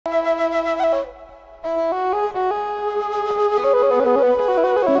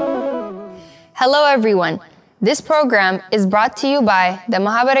Hello everyone. This program is brought to you by the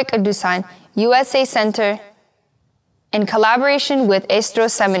Mahabara Qadusan USA Center in collaboration with Estro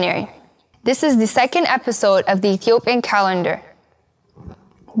Seminary. This is the second episode of the Ethiopian Calendar.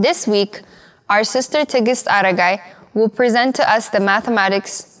 This week, our sister Tigist Aragay will present to us the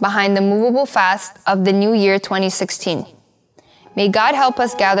mathematics behind the movable fast of the new year 2016. May God help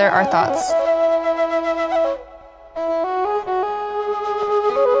us gather our thoughts.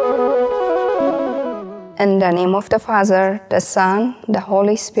 In the name of the Father, the Son, the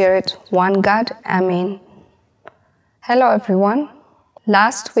Holy Spirit, one God, Amen. Hello everyone.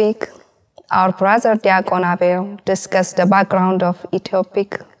 Last week, our brother Diakon Abel discussed the background of Ethiopian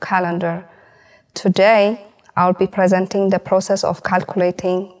calendar. Today, I'll be presenting the process of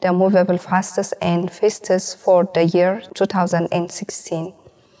calculating the movable fasts and feasts for the year 2016.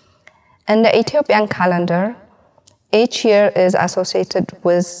 In the Ethiopian calendar, each year is associated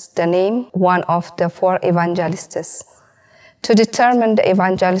with the name one of the four evangelists. To determine the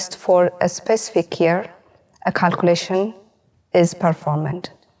evangelist for a specific year, a calculation is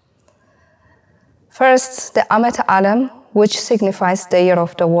performed. First, the Amet Alam, which signifies the year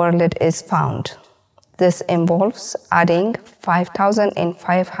of the world, is found. This involves adding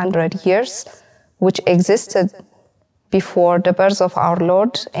 5,500 years, which existed before the birth of our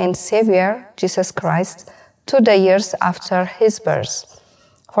Lord and Savior, Jesus Christ, to the years after his birth.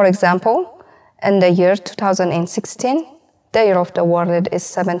 For example, in the year 2016, the year of the world is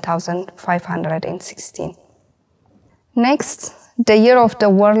 7,516. Next, the year of the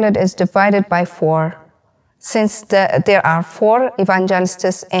world is divided by 4. Since there are 4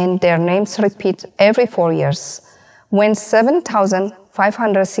 evangelists and their names repeat every 4 years, when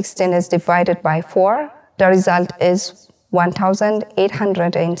 7,516 is divided by 4, the result is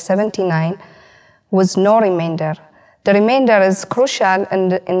 1,879 with no remainder. The remainder is crucial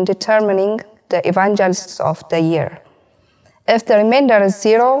in determining the evangelists of the year. If the remainder is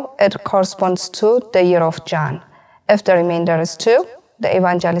 0, it corresponds to the year of John. If the remainder is 2, the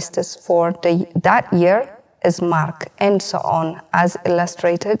evangelists for that year is Mark, and so on, as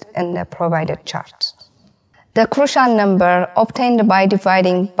illustrated in the provided chart. The crucial number obtained by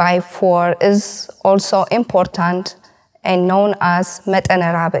dividing by 4 is also important and known as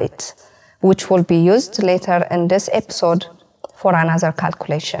Metene Rabit, which will be used later in this episode for another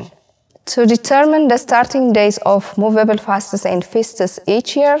calculation. To determine the starting days of movable fasts and feasts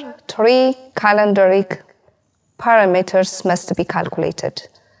each year, 3 calendaric parameters must be calculated.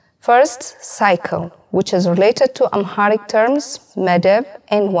 First, cycle, which is related to Amharic terms medeb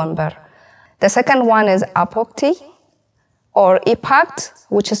and wember. The second one is apokti, or ipact,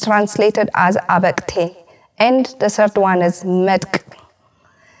 which is translated as abekte, and the third one is medk.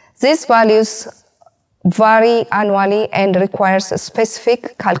 These values vary annually and requires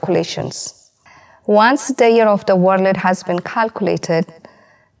specific calculations. Once the year of the world has been calculated,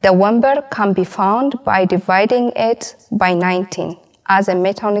 the wember can be found by dividing it by 19, as a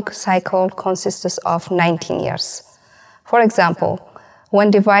metonic cycle consists of 19 years. For example,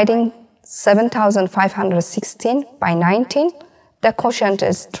 when dividing 7,516 by 19, the quotient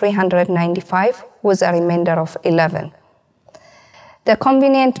is 395 with a remainder of 11. The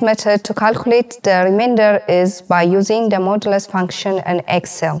convenient method to calculate the remainder is by using the modulus function in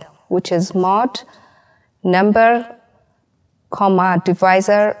Excel, which is mod number, comma,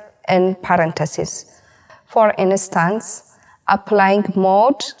 divisor in parentheses. For instance, applying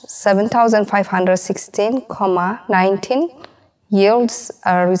mod 7,516, 19 yields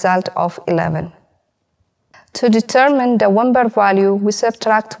a result of 11. To determine the wember value, we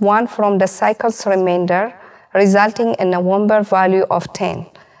subtract 1 from the cycle's remainder, resulting in a wember value of 10.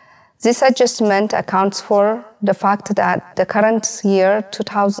 This adjustment accounts for the fact that the current year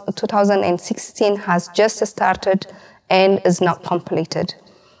 2016 has just started and is not completed.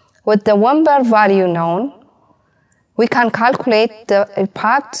 With the wember value known, we can calculate the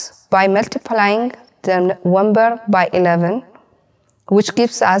impact by multiplying the wember by 11, which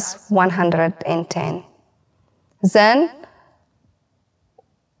gives us 110. Then,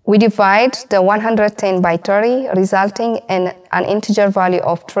 we divide the 110 by 30, resulting in an integer value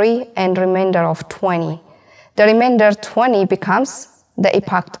of 3 and remainder of 20. The remainder 20 becomes the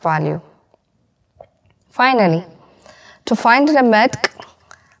impact value. Finally, to find the medk,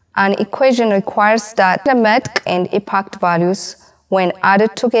 an equation requires that the medk and impact values, when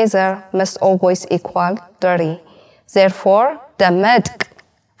added together, must always equal 30. Therefore, the medk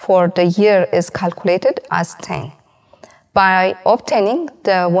for the year is calculated as 10. By obtaining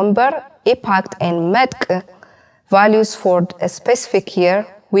the wember, impact, and medk values for a specific year,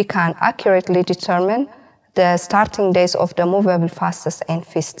 we can accurately determine the starting days of the movable fasts and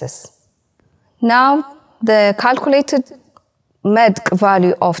feasts. Now, the calculated MEDC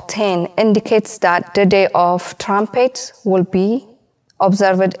value of 10 indicates that the day of trumpet will be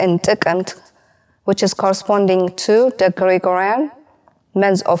observed in Taqamt, which is corresponding to the Gregorian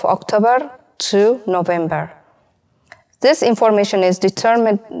months of October to November. This information is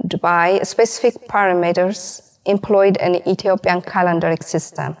determined by specific parameters employed in the Ethiopian calendaric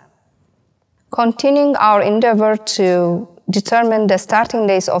system. Continuing our endeavor to determine the starting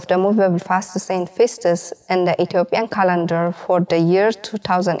days of the movable fasts and feasts in the Ethiopian calendar for the year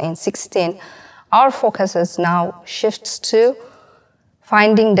 2016, our focus is now shifts to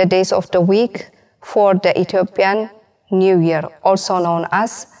finding the days of the week for the Ethiopian New Year, also known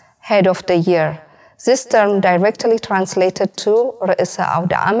as Head of the Year. This term directly translated to Ra'isa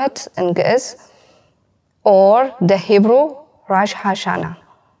Awda Amet in Ge'ez, or the Hebrew Rosh Hashanah.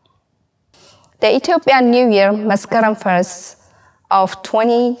 The Ethiopian New Year, Mascaram 1st of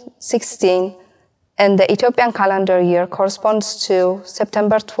 2016, in the Ethiopian calendar year corresponds to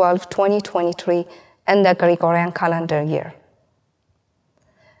September 12, 2023, in the Gregorian calendar year.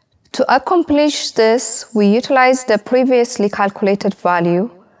 To accomplish this, we utilize the previously calculated value,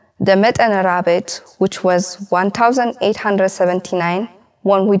 the Met and Rabbit, which was 1,879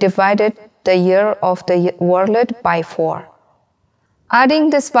 when we divided the year of the world by 4. Adding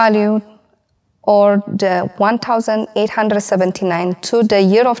this value, or the 1,879 to the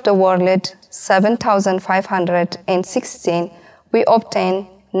year of the world, 7,516, we obtain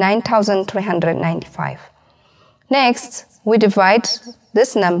 9,395. Next, we divide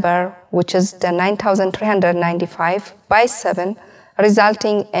this number, which is the 9,395, by 7,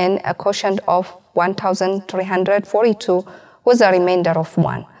 resulting in a quotient of 1,342 with a remainder of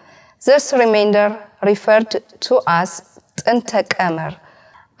 1. This remainder referred to as Tinte Qamar,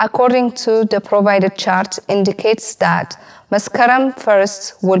 according to the provided chart, indicates that Mascaram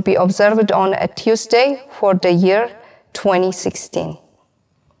 1st will be observed on a Tuesday for the year 2016.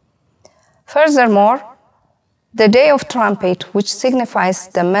 Furthermore, the Day of Trumpet, which signifies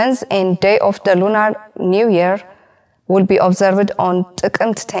the month and day of the lunar New Year, will be observed on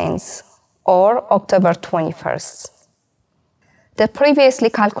Taqamt 10th, or October 21st. The previously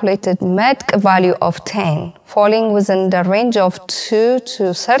calculated MEDC value of 10, falling within the range of 2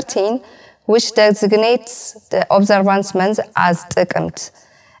 to 13, which designates the observance month as Taqamt.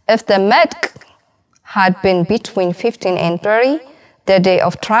 If the MEDC had been between 15 and 30, the Day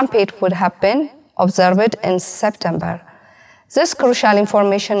of Trumpet would have been observed in September. This crucial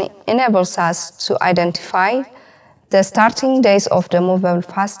information enables us to identify the starting days of the movable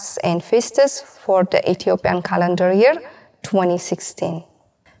fasts and feasts for the Ethiopian calendar year 2016.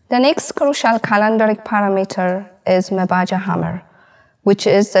 The next crucial calendaric parameter is Mebaja Hammer, which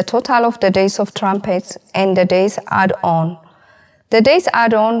is the total of the days of trumpet and the days add-on. The days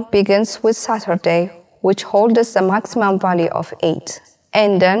add-on begins with Saturday, which holds the maximum value of 8,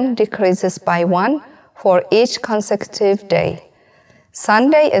 and then decreases by 1 for each consecutive day.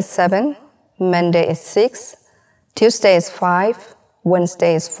 Sunday is 7, Monday is 6, Tuesday is 5,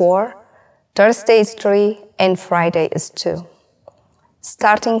 Wednesday is 4, Thursday is 3, and Friday is 2.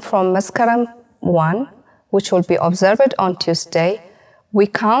 Starting from Mascaram 1, which will be observed on Tuesday, we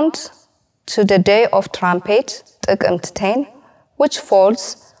count to the Day of Trumpet, Taqamt 10, which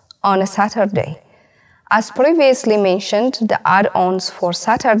falls on a Saturday. As previously mentioned, the add-ons for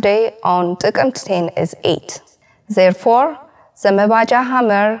Saturday on Taqamt 10 is 8. Therefore, the Mebaja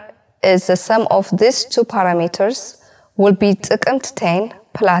Hammer is the sum of these two parameters, will be Taqamt 10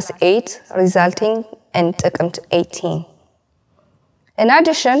 plus 8, resulting in Taqamt 18. In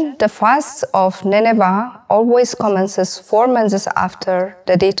addition, the fast of Nineveh always commences 4 months after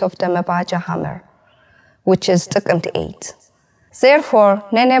the date of the Mebaja Hammer, which is Taqamt 8. Therefore,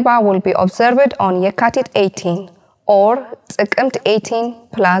 Nineveh will be observed on Yekatit 18, or Taqamt 18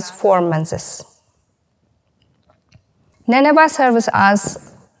 plus 4 months. Nineveh serves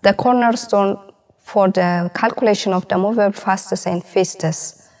as the cornerstone for the calculation of the movable fasts and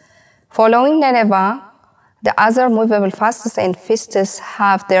feasts. Following Nineveh, the other movable fasts and feasts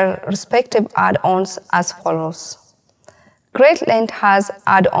have their respective add-ons as follows. Great Lent has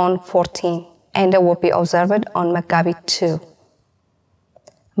add-on 14, and it will be observed on Maccabit 2.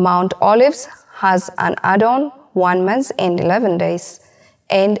 Mount Olives has an add-on 1 month and 11 days,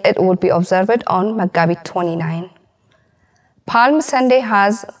 and it will be observed on Maccabit 29. Palm Sunday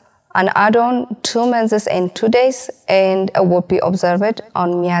has an add-on 2 months and 2 days, and it will be observed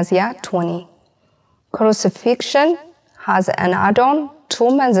on Miazia 20. Crucifixion has an add-on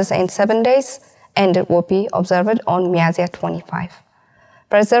 2 months and 7 days, and it will be observed on Miazia 25.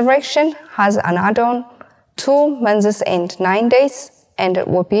 Resurrection has an add-on 2 months and 9 days, and it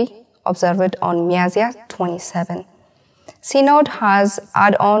will be observed on Miazia 27. Synod has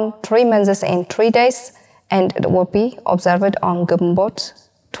add-on 3 months and 3 days, and it will be observed on Gumbot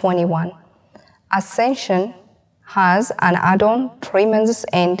 21. Ascension has an add-on 3 months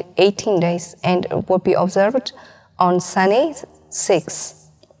and 18 days, and it will be observed on Sunday 6.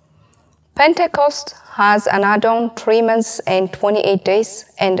 Pentecost has an add-on 3 months and 28 days,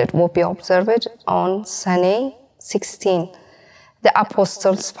 and it will be observed on Sunday 16. The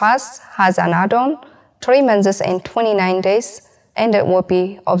Apostles' Fast has an add-on 3 months and 29 days, and it will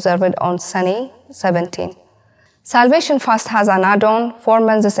be observed on Sunday 17. Salvation Fast has an add-on 4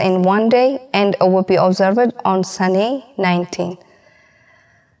 months and 1 day, and it will be observed on Sunday 19.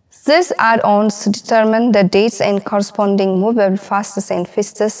 These add-ons determine the dates and corresponding movable fasts and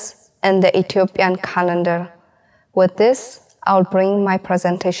feasts in the Ethiopian calendar. With this, I'll bring my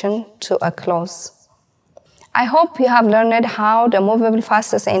presentation to a close. I hope you have learned how the movable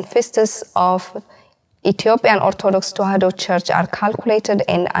fasts and feasts of Ethiopian Orthodox Tewahedo Church are calculated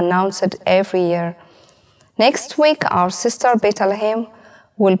and announced every year. Next week, our sister Bethlehem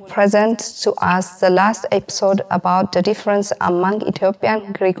will present to us the last episode about the difference among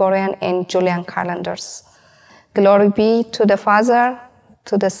Ethiopian, Gregorian, and Julian calendars. Glory be to the Father,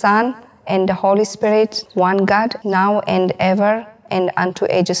 to the Son, and the Holy Spirit, one God, now and ever, and unto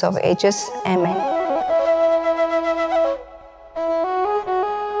ages of ages. Amen.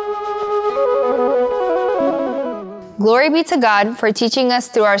 Glory be to God for teaching us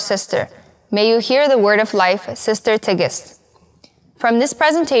through our sister. May you hear the word of life, Sister Tigist. From this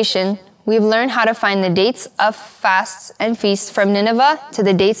presentation, we've learned how to find the dates of fasts and feasts from Nineveh to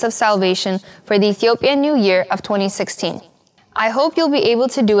the dates of salvation for the Ethiopian New Year of 2016. I hope you'll be able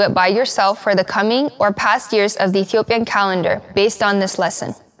to do it by yourself for the coming or past years of the Ethiopian calendar based on this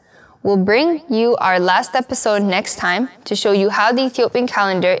lesson. We'll bring you our last episode next time to show you how the Ethiopian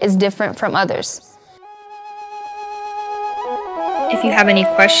calendar is different from others. If you have any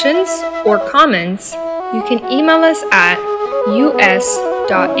questions or comments, you can email us at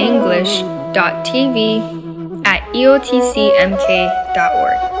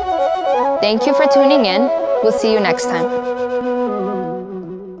us.english.tv@eotcmk.org. Thank you for tuning in. We'll see you next time.